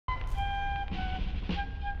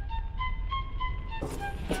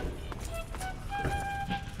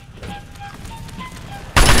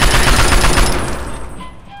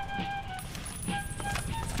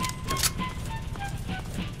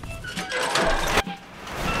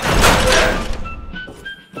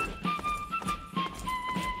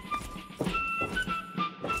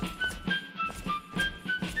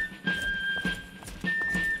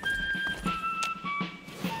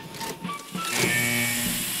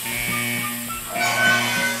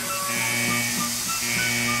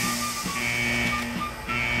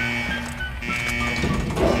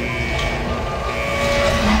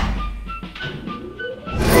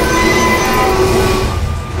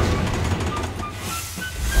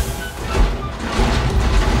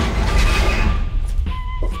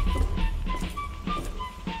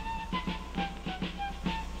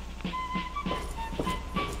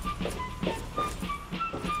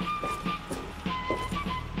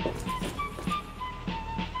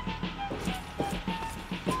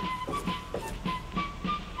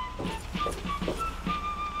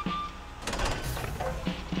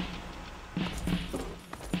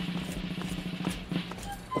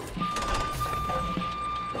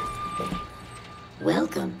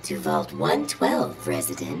Welcome to Vault 112,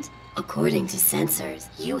 resident. According to sensors,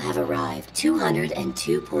 you have arrived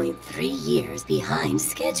 202.3 years behind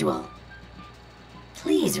schedule.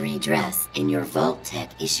 Please redress in your Vault Tech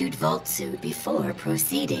issued Vault suit before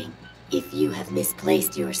proceeding. If you have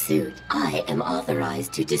misplaced your suit, I am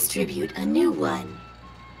authorized to distribute a new one.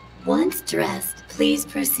 Once dressed, please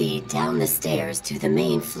proceed down the stairs to the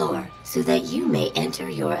main floor so that you may enter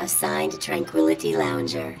your assigned Tranquility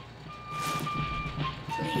Lounger.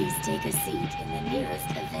 Please take a seat in the nearest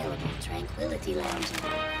available Tranquility Lounger.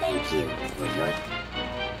 Thank you for your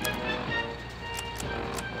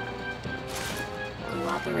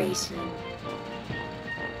cooperation.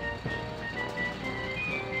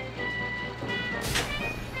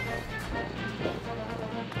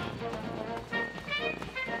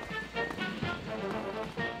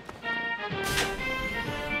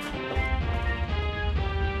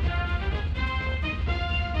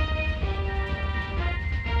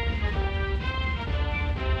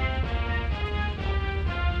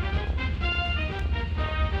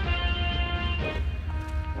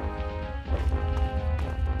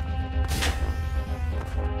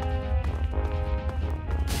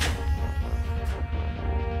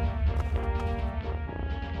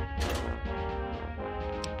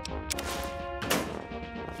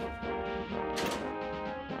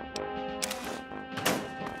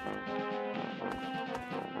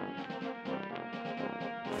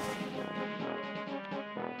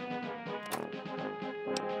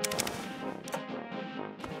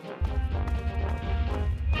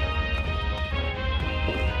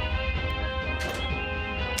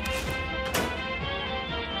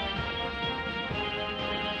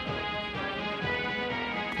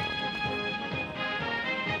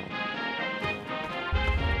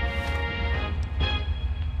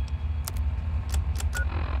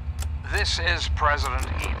 This is President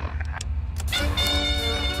Eden.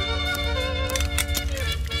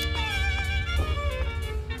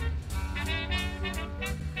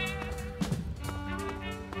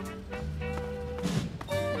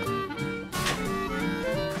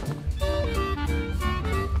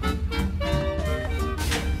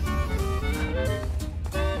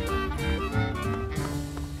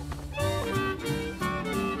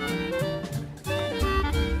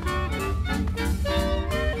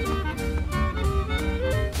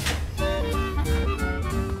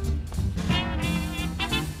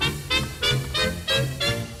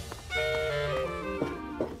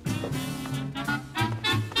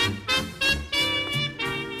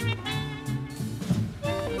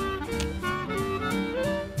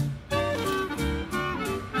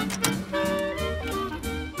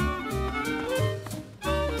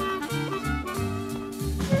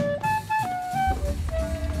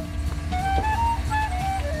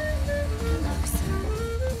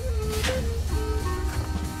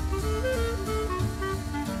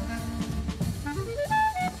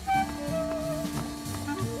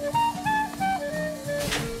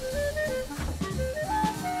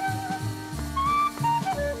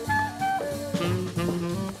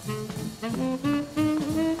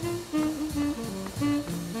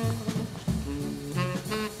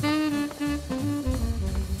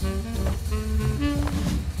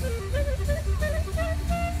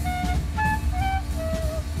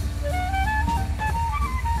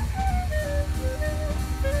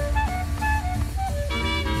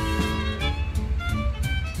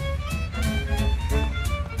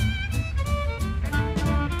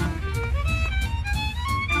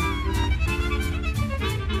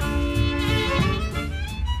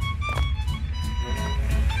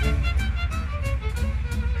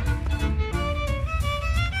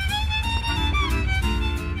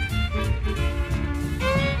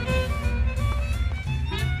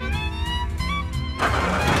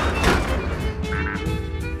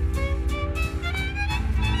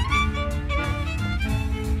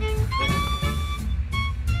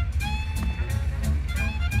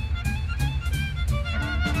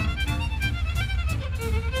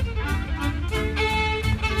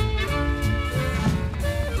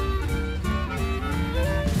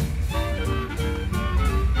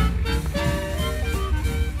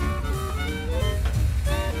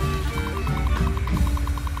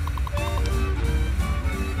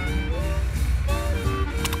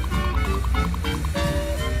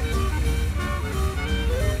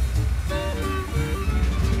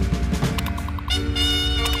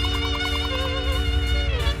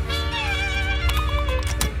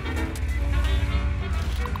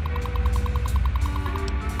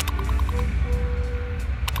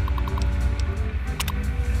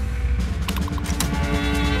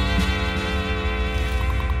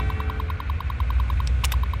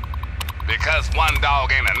 Because one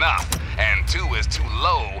dog ain't enough, and two is too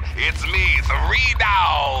low, it's me, 3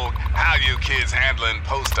 Dog. How you kids handling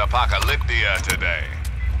post-apocalyptia today?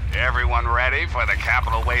 Everyone ready for the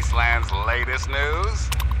Capital Wasteland's latest news?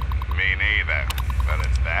 Me neither, but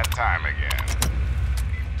it's that time again.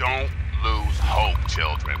 Don't lose hope,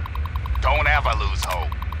 children. Don't ever lose hope.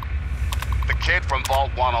 The kid from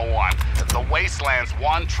Vault 101, the Wasteland's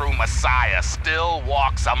one true messiah, still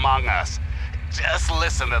walks among us. Just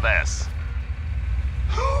listen to this.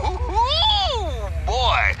 Ooh,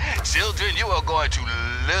 boy, children, you are going to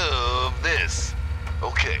love this.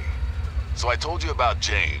 Okay, so I told you about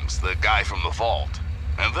James, the guy from the vault.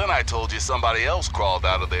 And then I told you somebody else crawled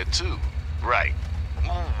out of there too. Right.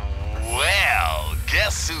 Well,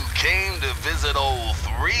 guess who came to visit old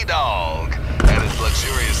 3 Dog at his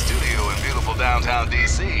luxurious studio in beautiful downtown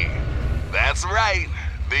DC? That's right,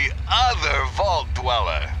 the other vault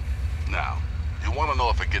dweller. Now, you want to know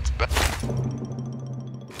if it gets better?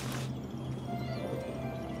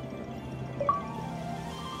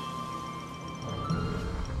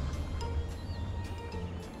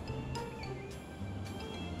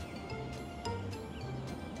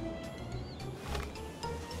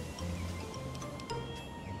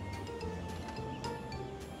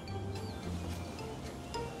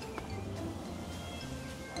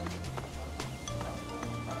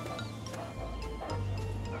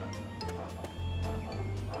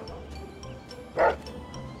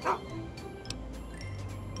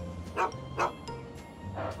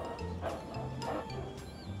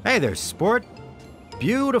 Hey there, sport.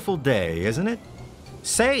 Beautiful day, isn't it?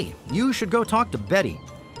 Say, you should go talk to Betty.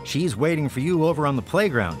 She's waiting for you over on the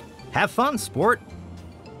playground. Have fun, sport.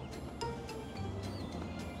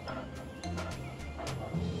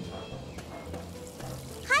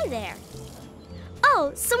 Hi there.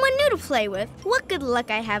 Oh, someone new to play with. What good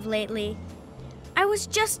luck I have lately. I was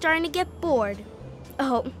just starting to get bored.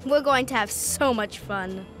 Oh, we're going to have so much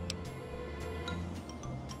fun.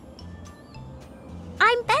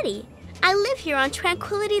 I'm Betty. I live here on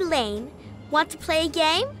Tranquility Lane. Want to play a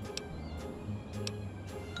game?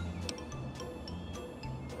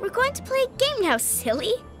 We're going to play a game now,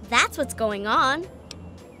 silly. That's what's going on.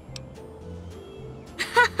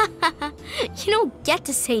 You don't get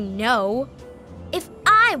to say no. If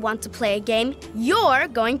I want to play a game, you're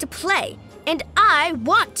going to play. And I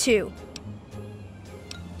want to.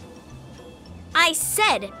 I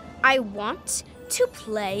said I want to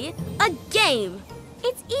play a game.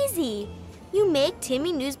 It's easy. You make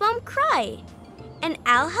Timmy Newsbaum cry. And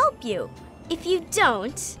I'll help you. If you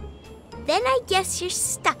don't, then I guess you're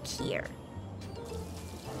stuck here.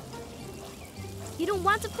 You don't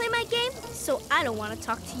want to play my game, so I don't want to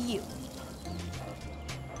talk to you.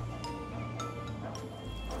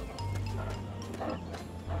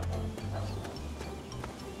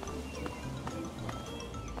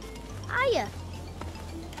 Hiya.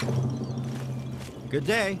 Good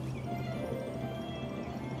day.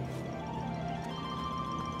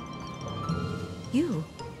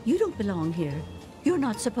 You don't belong here. You're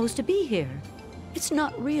not supposed to be here. It's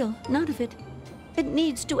not real, none of it. It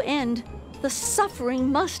needs to end. The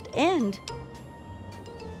suffering must end.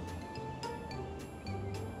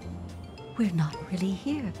 We're not really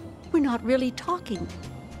here. We're not really talking.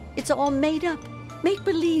 It's all made up,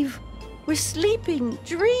 make-believe. We're sleeping,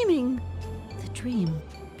 dreaming. The dream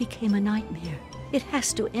became a nightmare. It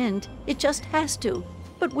has to end. It just has to.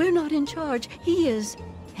 But we're not in charge. He is.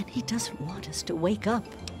 And he doesn't want us to wake up.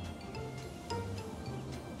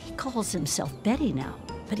 He calls himself Betty now,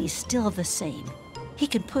 but he's still the same. He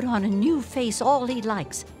can put on a new face all he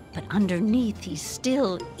likes, but underneath he's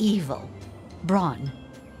still evil. Braun.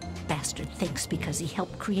 Bastard thinks because he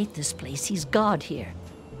helped create this place, he's God here.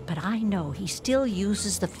 But I know he still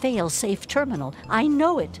uses the fail-safe terminal. I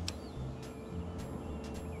know it.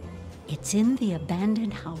 It's in the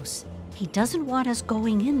abandoned house. He doesn't want us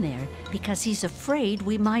going in there because he's afraid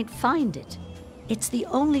we might find it. It's the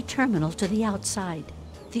only terminal to the outside.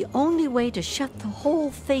 The only way to shut the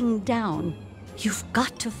whole thing down. You've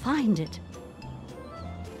got to find it.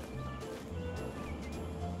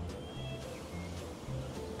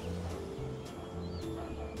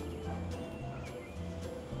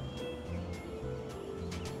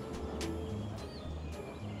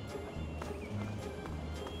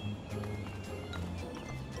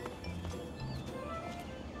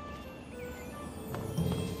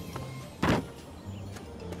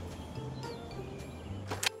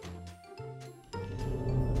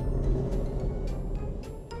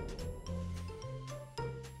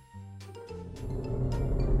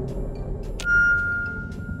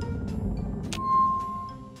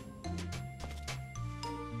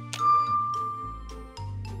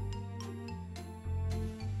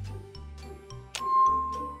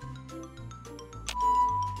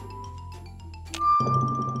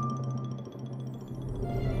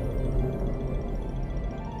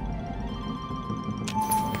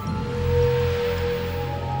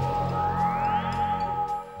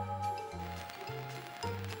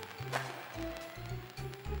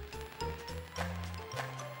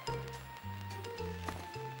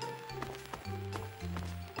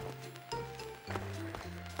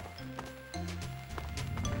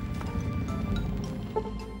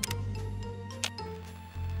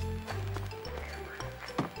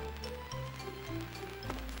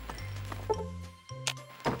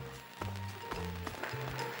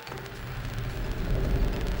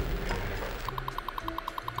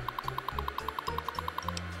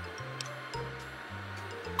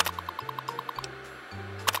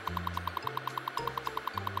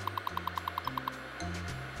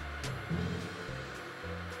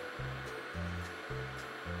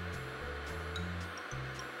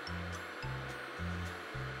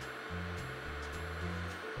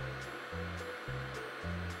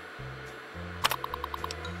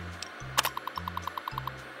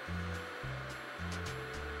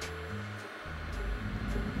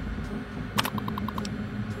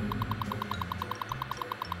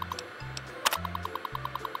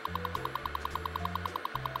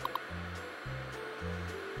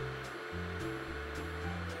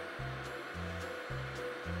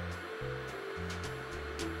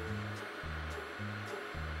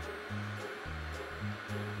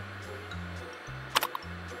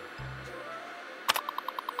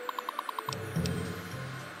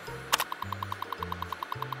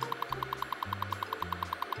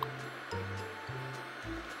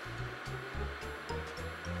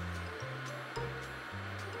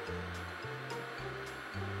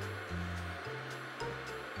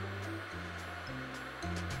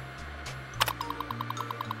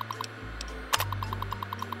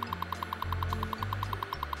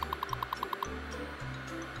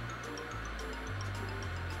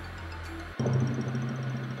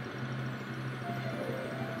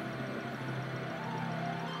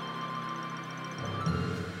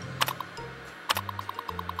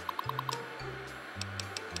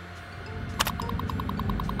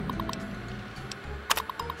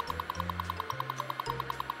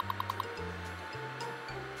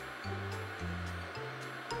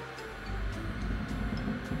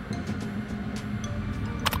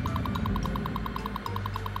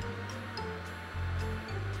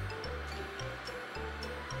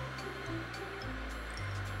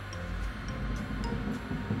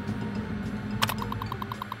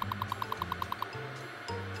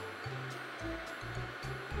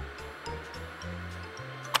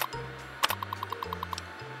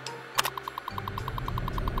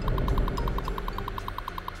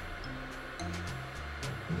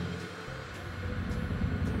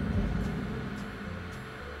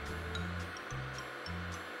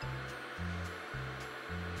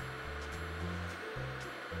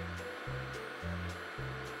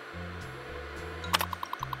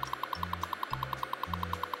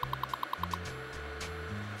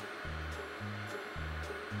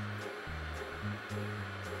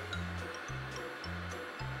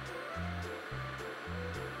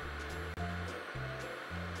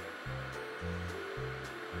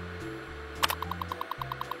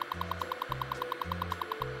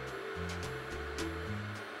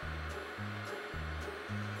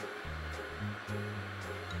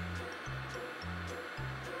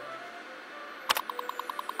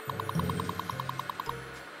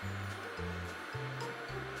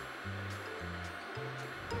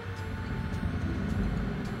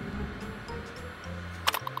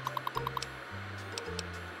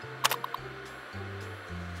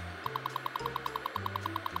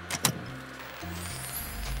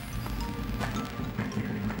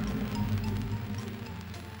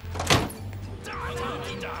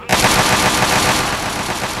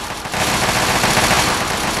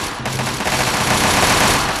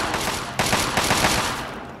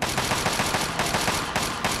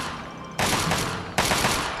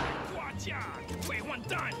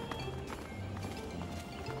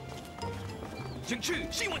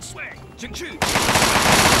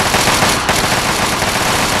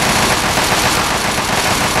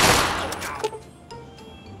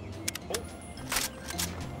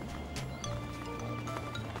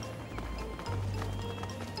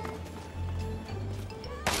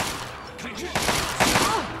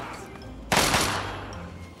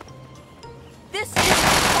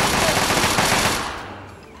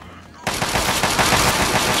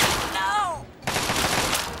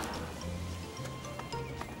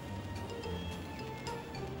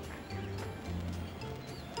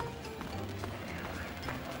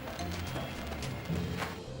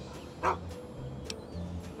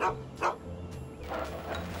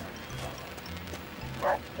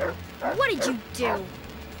 What did you do?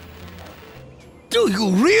 Do you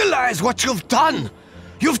realize what you've done?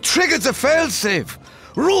 You've triggered the failsafe,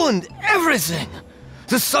 ruined everything.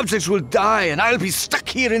 The subjects will die and I'll be stuck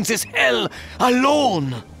here in this hell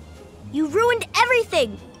alone. You ruined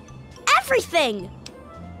everything! Everything!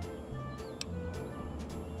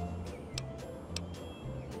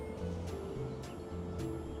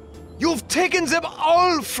 You've taken them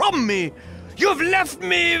all from me. You've left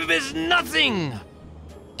me with nothing.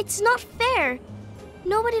 It's not fair.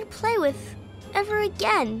 Nobody to play with ever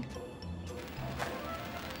again.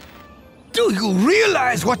 Do you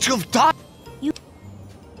realize what you've done? You...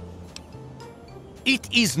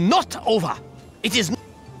 It is not over. It is...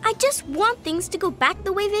 I just want things to go back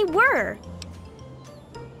the way they were.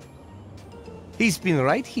 He's been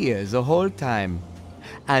right here the whole time.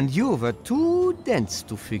 And you were too dense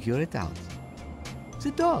to figure it out.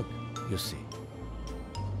 The dog, you see.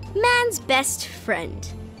 Man's best friend.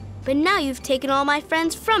 But now you've taken all my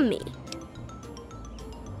friends from me.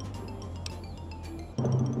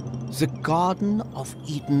 The Garden of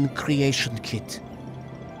Eden creation kit.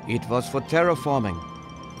 It was for terraforming,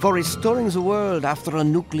 for restoring the world after a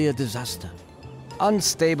nuclear disaster.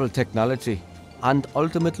 Unstable technology, and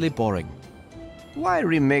ultimately boring. Why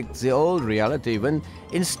remake the old reality when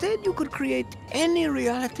instead you could create any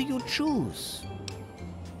reality you choose?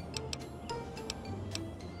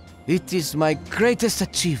 It is my greatest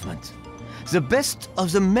achievement. The best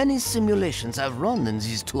of the many simulations I've run in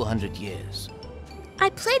these 200 years. I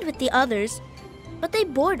played with the others, but they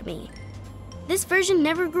bored me. This version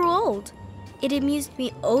never grew old. It amused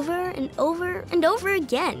me over and over and over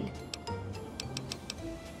again.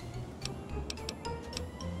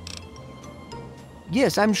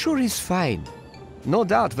 Yes, I'm sure he's fine. No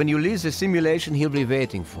doubt when you leave the simulation, he'll be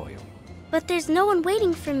waiting for you. But there's no one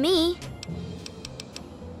waiting for me.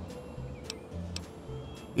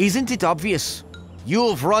 Isn't it obvious?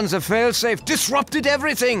 You've run the failsafe, disrupted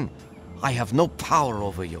everything. I have no power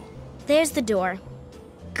over you. There's the door.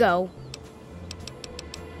 Go.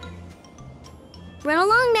 Run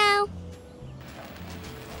along now.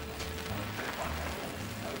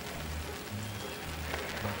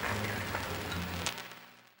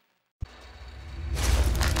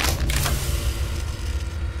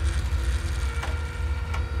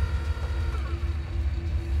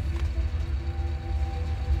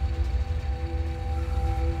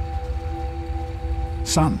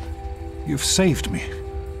 Son, you've saved me.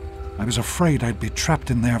 I was afraid I'd be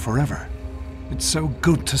trapped in there forever. It's so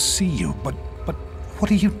good to see you, but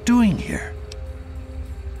what are you doing here?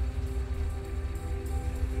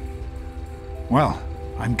 Well,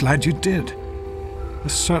 I'm glad you did.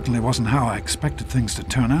 This certainly wasn't how I expected things to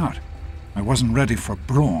turn out. I wasn't ready for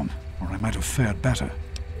Braun, or I might have fared better.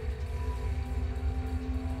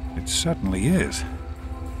 It certainly is.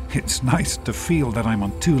 It's nice to feel that I'm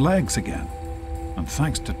on two legs again. And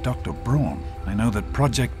thanks to Dr. Braun, I know that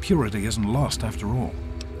Project Purity isn't lost after all.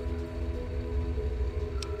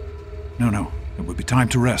 No, it would be time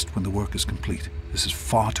to rest when the work is complete. This is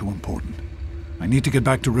far too important. I need to get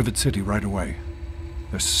back to Rivet City right away.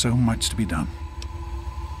 There's so much to be done.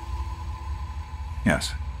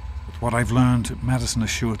 Yes, with what I've learned, Madison is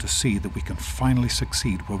sure to see that we can finally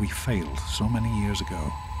succeed where we failed so many years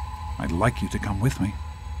ago. I'd like you to come with me.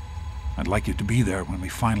 I'd like you to be there when we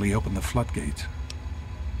finally open the floodgates.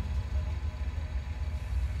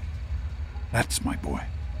 That's my boy.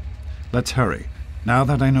 Let's hurry. Now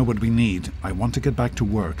that I know what we need, I want to get back to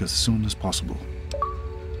work as soon as possible.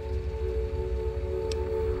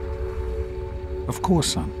 Of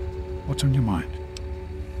course, son. What's on your mind?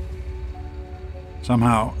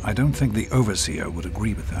 Somehow, I don't think the Overseer would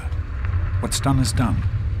agree with that. What's done is done.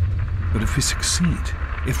 But if we succeed,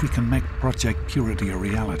 if we can make Project Purity a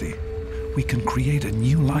reality, we can create a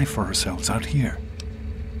new life for ourselves out here.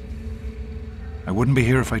 I wouldn't be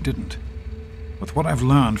here if I didn't. With what I've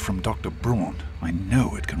learned from Dr. Braun, I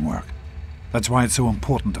know it can work. That's why it's so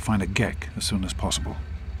important to find a GEC as soon as possible.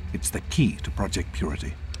 It's the key to Project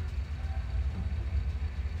Purity.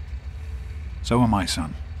 So am I,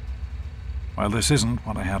 son. While this isn't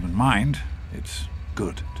what I had in mind, it's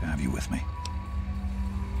good to have you with me.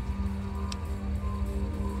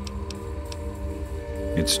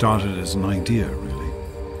 It started as an idea, really.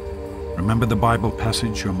 Remember the Bible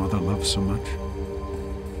passage your mother loves so much?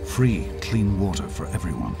 Free, clean water for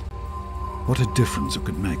everyone. What a difference it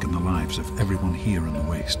could make in the lives of everyone here in the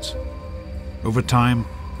wastes. Over time,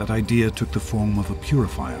 that idea took the form of a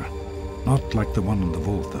purifier, not like the one in the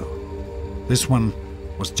vault, though. This one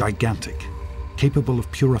was gigantic, capable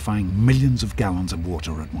of purifying millions of gallons of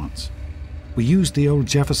water at once. We used the old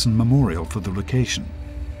Jefferson Memorial for the location,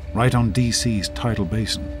 right on DC's tidal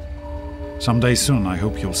basin. Someday soon, I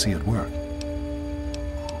hope you'll see it work.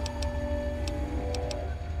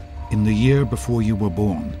 In the year before you were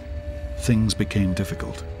born, things became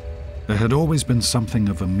difficult. There had always been something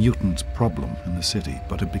of a mutant problem in the city,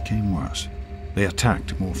 but it became worse. They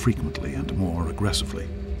attacked more frequently and more aggressively.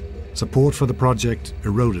 Support for the project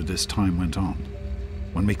eroded as time went on,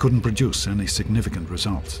 when we couldn't produce any significant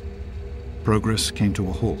results. Progress came to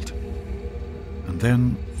a halt. And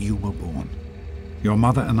then you were born. Your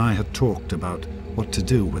mother and I had talked about what to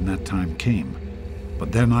do when that time came,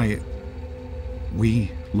 but then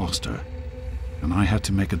we lost her, and I had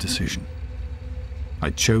to make a decision.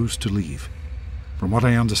 I chose to leave. From what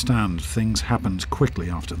I understand, things happened quickly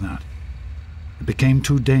after that. It became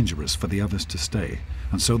too dangerous for the others to stay,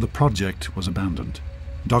 and so the project was abandoned.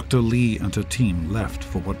 Dr. Lee and her team left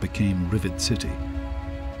for what became Rivet City,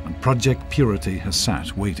 and Project Purity has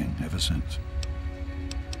sat waiting ever since.